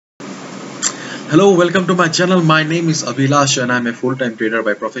Hello, welcome to my channel. My name is Abhilash and I'm a full-time trader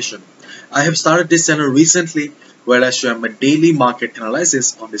by profession. I have started this channel recently where I share my daily market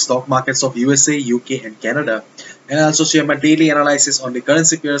analysis on the stock markets of USA, UK and Canada, and I also share my daily analysis on the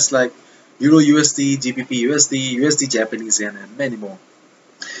currency pairs like Euro USD, GBP USD, USD Japanese yen and many more.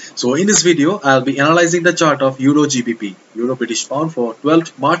 So in this video, I'll be analyzing the chart of Euro GBP, Euro British Pound for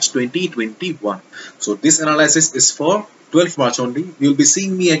 12th March 2021. So this analysis is for 12th March only. You'll be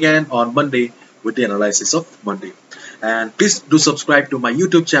seeing me again on Monday with the analysis of Monday. And please do subscribe to my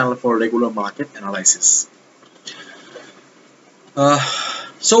YouTube channel for regular market analysis. Uh,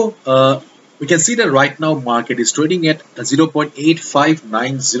 we can see that right now market is trading at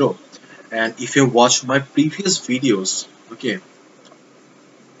 0.8590, and if you watch my previous videos, okay,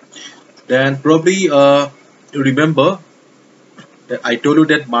 then probably you remember that I told you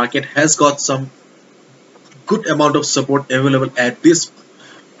that market has got some good amount of support available at this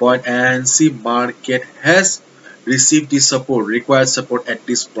point, and see market has received the support, required support at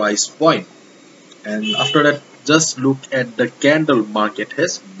this price point, and after that just look at the candle market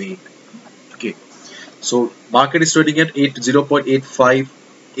has made. Okay, so market is trading at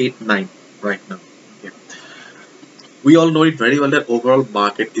 0.8589 right now. Okay, we all know it very well that overall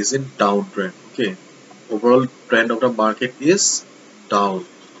market is in downtrend. Okay, overall trend of the market is down.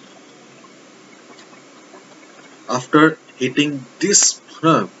 After hitting this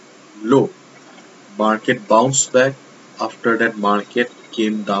low, market bounced back. After that market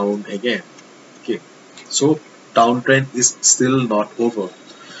came down again. Okay, so downtrend is still not over,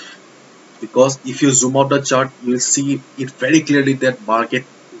 because if you zoom out the chart, you will see it very clearly that market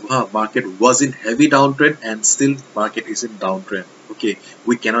was in heavy downtrend and still market is in downtrend. Okay,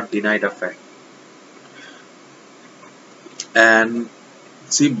 we cannot deny the fact. And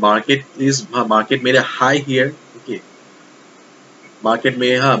see, market made a high here. Okay, market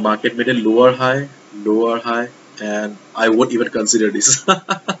made a lower high, and I won't even consider this.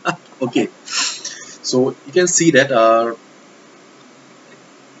 Okay, so you can see that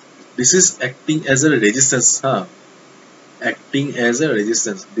this is acting as a resistance,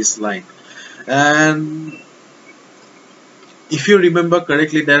 this line. And if you remember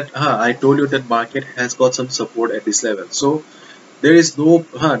correctly that I told you that market has got some support at this level, so there is no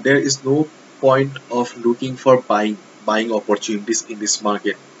point of looking for buying opportunities in this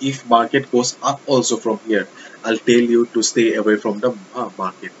market. If market goes up also from here, I'll tell you to stay away from the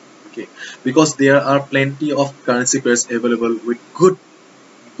market. Okay, because there are plenty of currency pairs available with good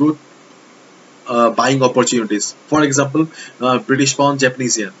buying opportunities. For example, British pound,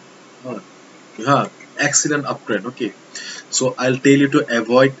 Japanese yen, excellent uptrend. Okay, so I'll tell you to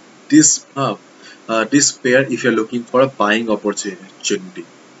avoid this this pair if you're looking for a buying opportunity.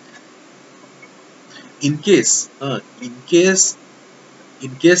 In case there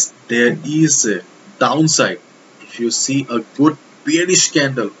is a downside, if you see a good bearish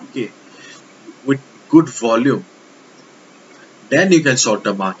candle, okay, with good volume, then you can short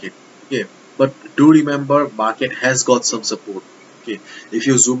the market. Okay, but do remember market has got some support. Okay, if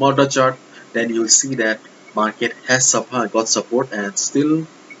you zoom out the chart, then you'll see that market has got support and still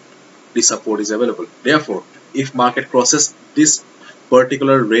the support is available. Therefore, if market crosses this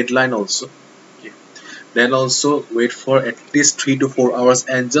particular red line also, okay, then also wait for at least 3 to 4 hours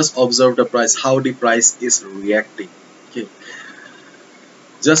and just observe the price, how the price is reacting. Okay,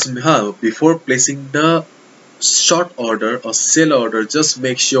 just before placing the short order or sell order, just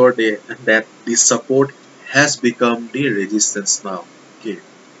make sure that the support has become the resistance now. Okay,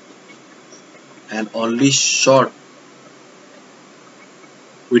 and only short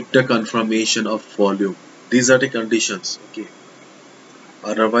with the confirmation of volume. These are the conditions. Okay,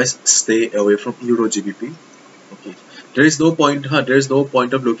 otherwise stay away from Euro GBP. Okay, there is no point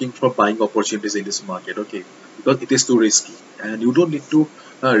of looking for buying opportunities in this market. Okay, because it is too risky and you don't need to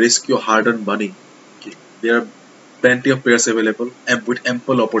risk your hard-earned money. Okay, there are plenty of pairs available and with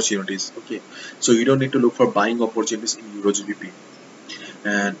ample opportunities. Okay, so you don't need to look for buying opportunities in Euro GBP.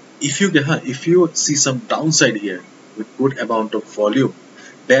 And if you see some downside here with good amount of volume,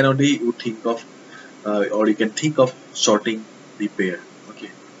 then only you think of or you can think of shorting the pair. Okay,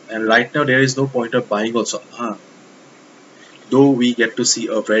 and right now there is no point of buying also, though we get to see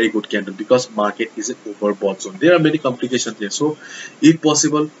a very good candle, because market is an overbought zone. There are many complications here, so if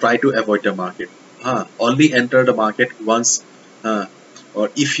possible try to avoid the market. Only enter the market once, or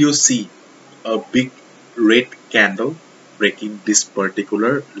if you see a big red candle breaking this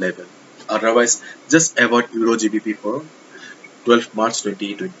particular level. Otherwise just avoid Euro GBP for 12th March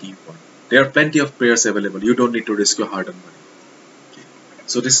 2021. There are plenty of pairs available. You don't need to risk your hard-earned money. Okay.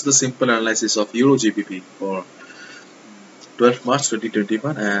 So this is the simple analysis of Euro GBP for 12th March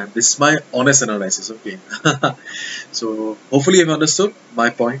 2021, and this is my honest analysis. Okay. So hopefully you've understood my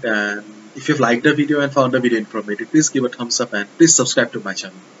point, and if you've liked the video and found the video informative, please give a thumbs up and please subscribe to my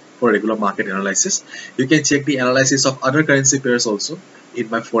channel for regular market analysis. You can check the analysis of other currency pairs also in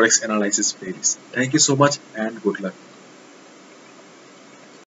my Forex analysis playlist. Thank you so much and good luck.